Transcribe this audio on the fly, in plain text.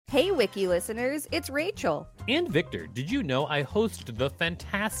Hey, Wiki listeners, it's Rachel. And Victor, did you know I host the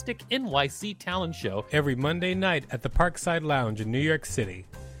fantastic NYC Talent Show every Monday night at the Parkside Lounge in New York City?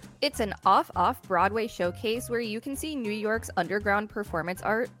 It's an off-Broadway showcase where you can see New York's underground performance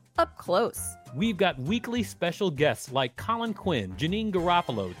art up close. We've got weekly special guests like Colin Quinn, Janine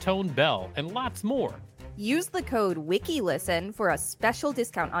Garofalo, Tone Bell, and lots more. Use the code WIKILISTEN for a special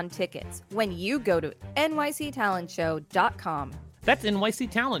discount on tickets when you go to nyctalentshow.com. That's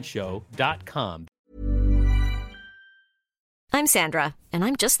nyctalentshow.com. I'm Sandra, and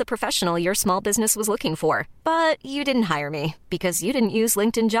I'm just the professional your small business was looking for. But you didn't hire me because you didn't use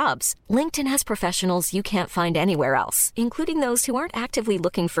LinkedIn Jobs. LinkedIn has professionals you can't find anywhere else, including those who aren't actively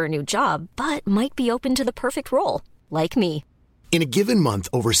looking for a new job, but might be open to the perfect role, like me. In a given month,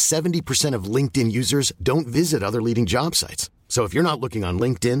 over 70% of LinkedIn users don't visit other leading job sites. So if you're not looking on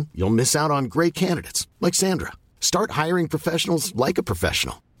LinkedIn, you'll miss out on great candidates like Sandra. Start hiring professionals like a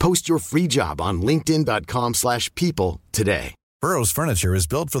professional. Post your free job on linkedin.com/people today. Burrow's furniture is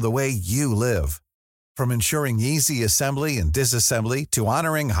built for the way you live. From ensuring easy assembly and disassembly to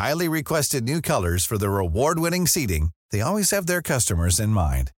honoring highly requested new colors for their award-winning seating, they always have their customers in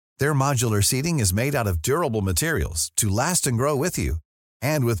mind. Their modular seating is made out of durable materials to last and grow with you.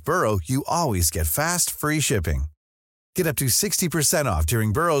 And with Burrow, you always get fast, free shipping. Get up to 60% off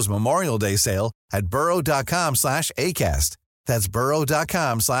during Burrow's Memorial Day sale at burrow.com/ACAST. That's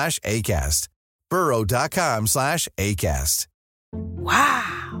burrow.com/ACAST. burrow.com/ACAST.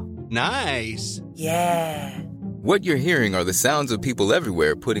 Wow. Nice. Yeah. What you're hearing are the sounds of people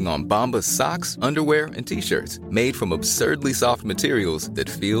everywhere putting on Bombas socks, underwear, and T-shirts made from absurdly soft materials that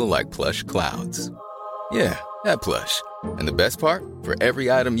feel like plush clouds. Yeah, that plush. And the best part? For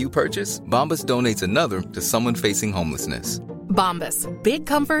every item you purchase, Bombas donates another to someone facing homelessness. Bombas. Big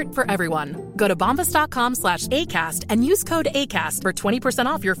comfort for everyone. Go to bombas.com/ACAST and use code ACAST for 20%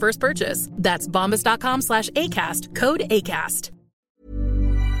 off your first purchase. That's bombas.com/ACAST. Code ACAST.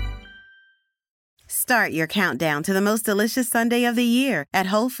 Start your countdown to the most delicious Sunday of the year at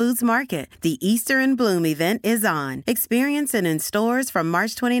Whole Foods Market. The Easter in Bloom event is on. Experience it in stores from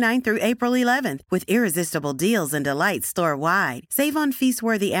March 29th through April 11th with irresistible deals and delights store-wide. Save on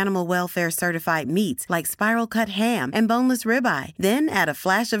feast-worthy animal welfare certified meats like spiral cut ham and boneless ribeye. Then add a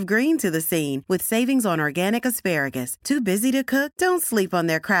flash of green to the scene with savings on organic asparagus. Too busy to cook? Don't sleep on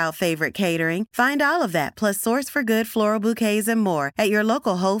their crowd favorite catering. Find all of that plus Source for Good floral bouquets and more at your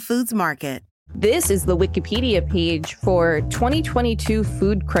local Whole Foods Market. This is the Wikipedia page for 2022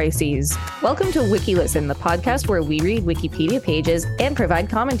 Food Crises. Welcome to WikiListen, the podcast where we read Wikipedia pages and provide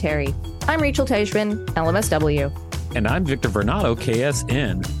commentary. I'm Rachel Teichman, LMSW. And I'm Victor Vernado,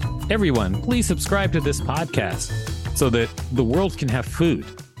 KSN. Everyone, please subscribe to this podcast so that the world can have food.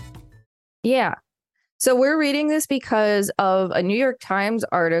 Yeah. So we're reading this because of a New York Times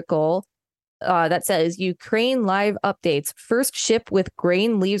article that says Ukraine live updates. First ship with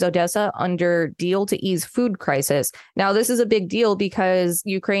grain leaves Odessa under deal to ease food crisis. Now, this is a big deal because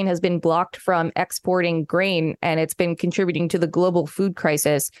Ukraine has been blocked from exporting grain and it's been contributing to the global food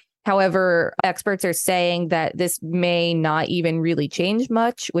crisis. However, experts are saying that this may not even really change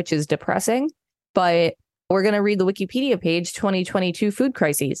much, which is depressing. But we're going to read the Wikipedia page, 2022 Food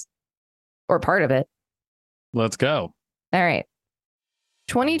Crises, or part of it. Let's go. All right.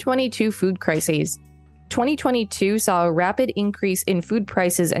 2022 Food Crises. 2022 saw a rapid increase in food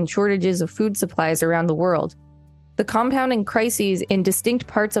prices and shortages of food supplies around the world. The compounding crises in distinct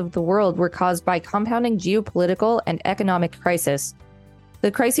parts of the world were caused by compounding geopolitical and economic crisis.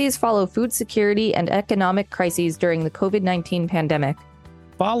 The crises follow food security and economic crises during the COVID-19 pandemic.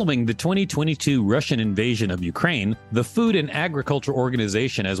 Following the 2022 Russian invasion of Ukraine, the Food and Agriculture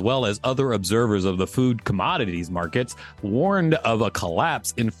Organization, as well as other observers of the food commodities markets, warned of a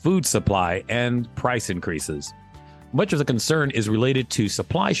collapse in food supply and price increases. Much of the concern is related to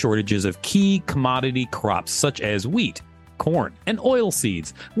supply shortages of key commodity crops such as wheat, corn, and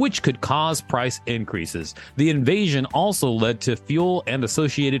oilseeds, which could cause price increases. The invasion also led to fuel and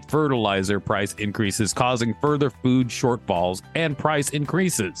associated fertilizer price increases, causing further food shortfalls and price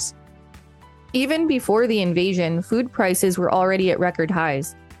increases. Even before the invasion, food prices were already at record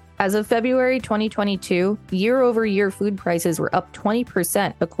highs. As of February 2022, year-over-year food prices were up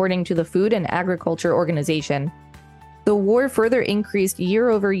 20%, according to the Food and Agriculture Organization. The war further increased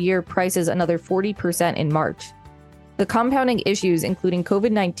year-over-year prices another 40% in March. The compounding issues, including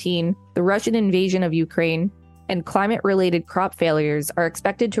COVID-19, the Russian invasion of Ukraine, and climate-related crop failures, are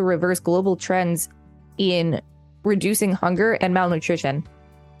expected to reverse global trends in reducing hunger and malnutrition.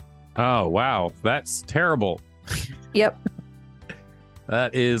 Oh, wow. That's terrible. Yep.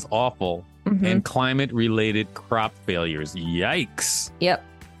 That is awful. Mm-hmm. And climate-related crop failures. Yikes. Yep.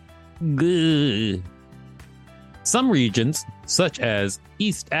 Gah. Some regions, such as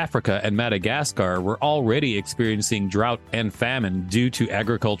East Africa and Madagascar, were already experiencing drought and famine due to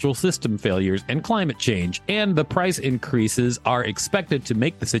agricultural system failures and climate change, and the price increases are expected to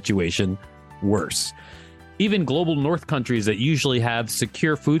make the situation worse. Even global north countries that usually have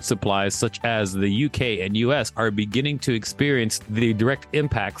secure food supplies, such as the UK and US, are beginning to experience the direct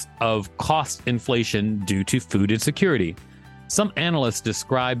impacts of cost inflation due to food insecurity. Some analysts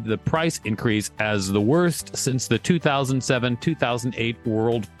describe the price increase as the worst since the 2007-2008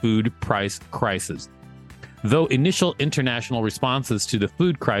 world food price crisis. Though initial international responses to the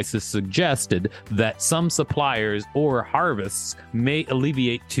food crisis suggested that some suppliers or harvests may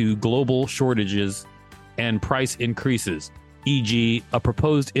alleviate to global shortages and price increases, e.g., a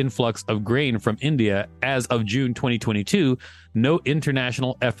proposed influx of grain from India as of June 2022, no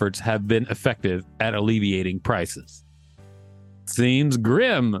international efforts have been effective at alleviating prices. Seems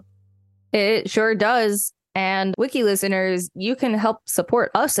grim. It sure does. And Wiki listeners, you can help support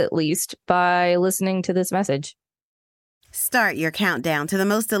us at least by listening to this message. Start your countdown to the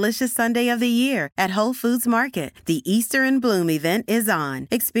most delicious Sunday of the year at Whole Foods Market. The Easter in Bloom event is on.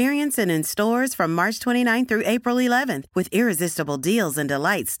 Experience it in stores from March 29th through April 11th with irresistible deals and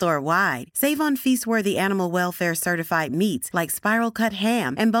delights store-wide. Save on feast-worthy animal welfare certified meats like spiral-cut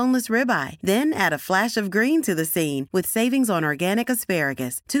ham and boneless ribeye. Then add a flash of green to the scene with savings on organic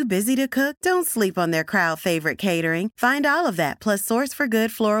asparagus. Too busy to cook? Don't sleep on their crowd-favorite catering. Find all of that plus Source for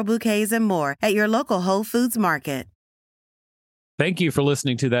Good floral bouquets and more at your local Whole Foods Market. Thank you for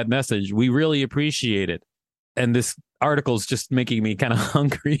listening to that message. We really appreciate it. And this article is just making me kind of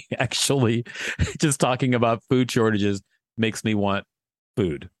hungry, actually. Just talking about food shortages makes me want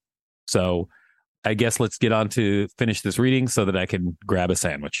food. So I guess let's get on to finish this reading so that I can grab a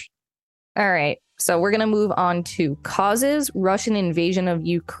sandwich. All right. So we're going to move on to causes, Russian invasion of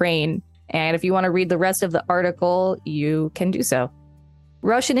Ukraine. And if you want to read the rest of the article, you can do so.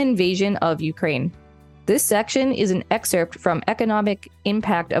 Russian invasion of Ukraine. This section is an excerpt from Economic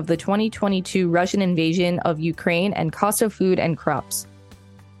Impact of the 2022 Russian Invasion of Ukraine and Cost of Food and Crops.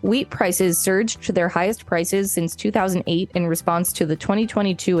 Wheat prices surged to their highest prices since 2008 in response to the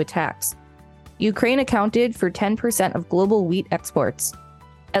 2022 attacks. Ukraine accounted for 10% of global wheat exports.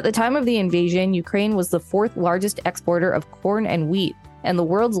 At the time of the invasion, Ukraine was the fourth largest exporter of corn and wheat, and the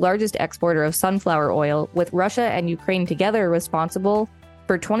world's largest exporter of sunflower oil, with Russia and Ukraine together responsible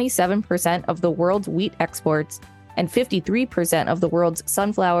for 27% of the world's wheat exports and 53% of the world's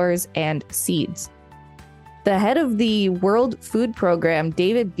sunflowers and seeds. The head of the World Food Program,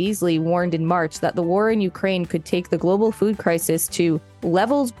 David Beasley, warned in March that the war in Ukraine could take the global food crisis to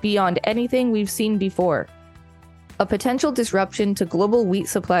levels beyond anything we've seen before. A potential disruption to global wheat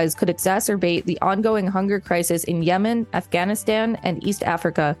supplies could exacerbate the ongoing hunger crisis in Yemen, Afghanistan, and East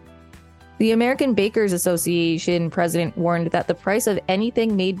Africa. The American Bakers Association president warned that the price of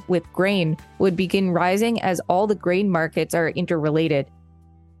anything made with grain would begin rising as all the grain markets are interrelated.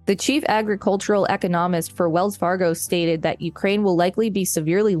 The chief agricultural economist for Wells Fargo stated that Ukraine will likely be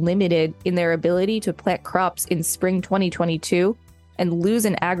severely limited in their ability to plant crops in spring 2022 and lose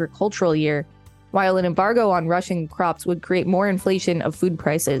an agricultural year, while an embargo on Russian crops would create more inflation of food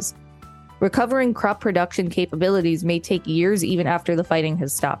prices. Recovering crop production capabilities may take years even after the fighting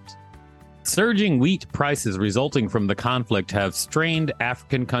has stopped. Surging wheat prices resulting from the conflict have strained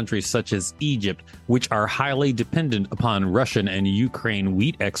African countries such as Egypt, which are highly dependent upon Russian and Ukraine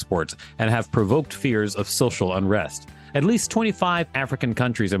wheat exports, and have provoked fears of social unrest. At least 25 African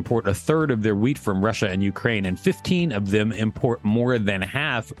countries import a third of their wheat from Russia and Ukraine, and 15 of them import more than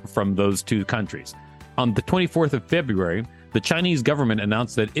half from those two countries. On the 24th of February, the Chinese government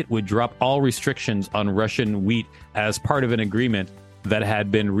announced that it would drop all restrictions on Russian wheat as part of an agreement that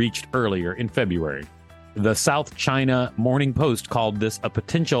had been reached earlier in February. The South China Morning Post called this a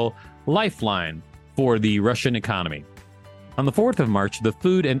potential lifeline for the Russian economy. On the 4th of March, the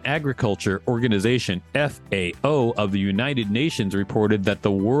Food and Agriculture Organization, FAO, of the United Nations reported that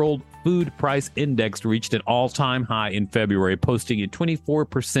the World Food Price Index reached an all-time high in February, posting a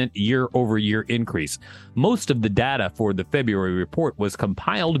 24% year-over-year increase. Most of the data for the February report was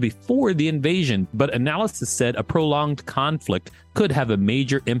compiled before the invasion, but analysis said a prolonged conflict could have a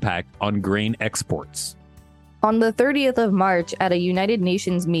major impact on grain exports. On the 30th of March, at a United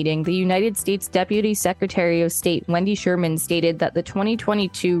Nations meeting, the United States Deputy Secretary of State Wendy Sherman stated that the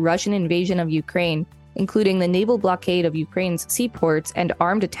 2022 Russian invasion of Ukraine, including the naval blockade of Ukraine's seaports and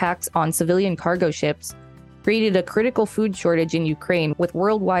armed attacks on civilian cargo ships, created a critical food shortage in Ukraine with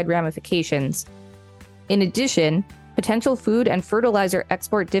worldwide ramifications. In addition, potential food and fertilizer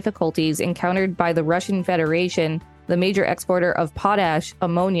export difficulties encountered by the Russian Federation, the major exporter of potash,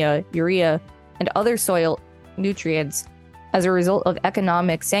 ammonia, urea, and other soil nutrients, as a result of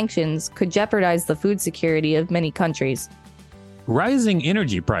economic sanctions, could jeopardize the food security of many countries. Rising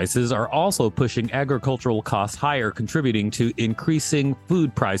energy prices are also pushing agricultural costs higher, contributing to increasing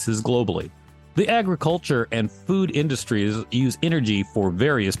food prices globally. The agriculture and food industries use energy for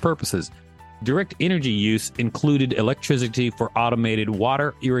various purposes. Direct energy use included electricity for automated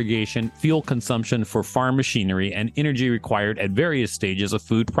water irrigation, fuel consumption for farm machinery, and energy required at various stages of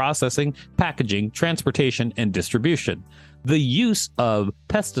food processing, packaging, transportation, and distribution. The use of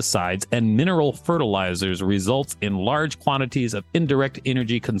pesticides and mineral fertilizers results in large quantities of indirect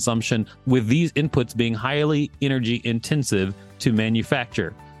energy consumption, with these inputs being highly energy intensive to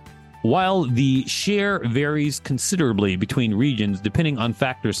manufacture. While the share varies considerably between regions depending on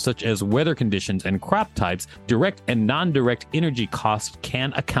factors such as weather conditions and crop types, direct and non-direct energy costs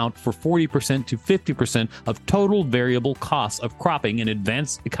can account for 40% to 50% of total variable costs of cropping in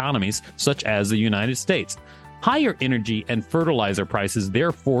advanced economies such as the United States. Higher energy and fertilizer prices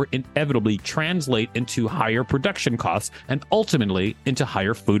therefore inevitably translate into higher production costs and ultimately into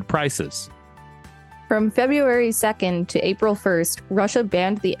higher food prices. From February 2nd to April 1st, Russia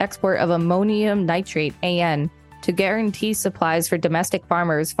banned the export of ammonium nitrate, AN, to guarantee supplies for domestic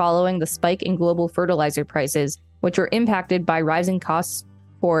farmers following the spike in global fertilizer prices, which were impacted by rising costs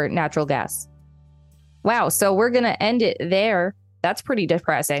for natural gas. Wow, so we're going to end it there. That's pretty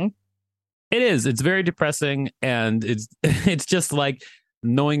depressing. It is. It's very depressing, and it's just like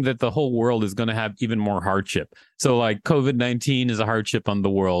knowing that the whole world is going to have even more hardship. So like COVID-19 is a hardship on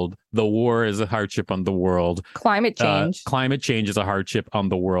the world. The war is a hardship on the world. Climate change. Climate change is a hardship on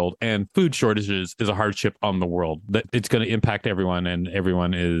the world. And food shortages is a hardship on the world. That it's going to impact everyone, and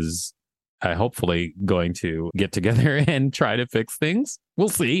everyone is hopefully going to get together and try to fix things. We'll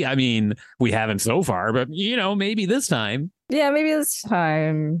see. I mean, we haven't so far, but maybe this time. Yeah, maybe this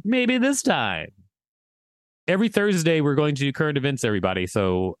time. Maybe this time. Every Thursday, we're going to do current events, everybody.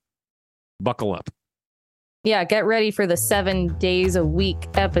 So buckle up. Yeah, get ready for the 7 days a week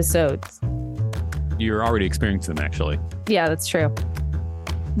episodes. You're already experiencing them, actually. Yeah, that's true.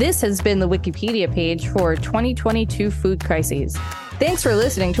 This has been the Wikipedia page for 2022 Food Crises. Thanks for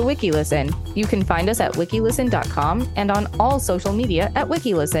listening to WikiListen. You can find us at wikilisten.com and on all social media at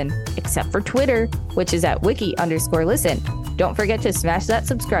WikiListen, except for Twitter, which is at wiki_listen. Don't forget to smash that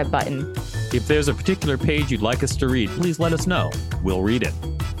subscribe button. If there's a particular page you'd like us to read, please let us know. We'll read it.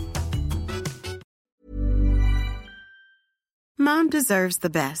 Mom deserves the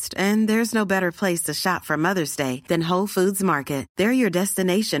best, and there's no better place to shop for Mother's Day than Whole Foods Market. They're your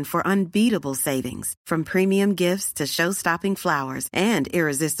destination for unbeatable savings, from premium gifts to show-stopping flowers and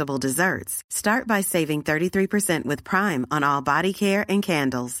irresistible desserts. Start by saving 33% with Prime on all body care and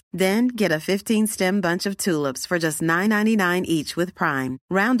candles. Then get a 15-stem bunch of tulips for just $9.99 each with Prime.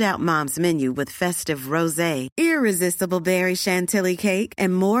 Round out Mom's menu with festive rosé, irresistible berry chantilly cake,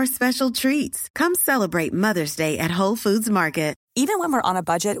 and more special treats. Come celebrate Mother's Day at Whole Foods Market. Even when we're on a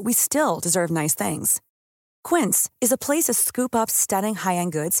budget, we still deserve nice things. Quince is a place to scoop up stunning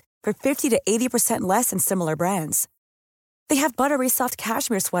high-end goods for 50 to 80% less than similar brands. They have buttery soft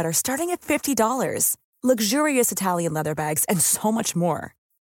cashmere sweaters starting at $50, luxurious Italian leather bags, and so much more.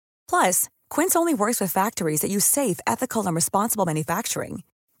 Plus, Quince only works with factories that use safe, ethical, and responsible manufacturing.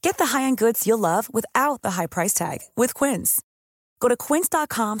 Get the high-end goods you'll love without the high price tag with Quince. Go to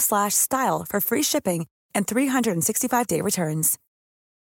quince.com/style for free shipping and 365-day returns.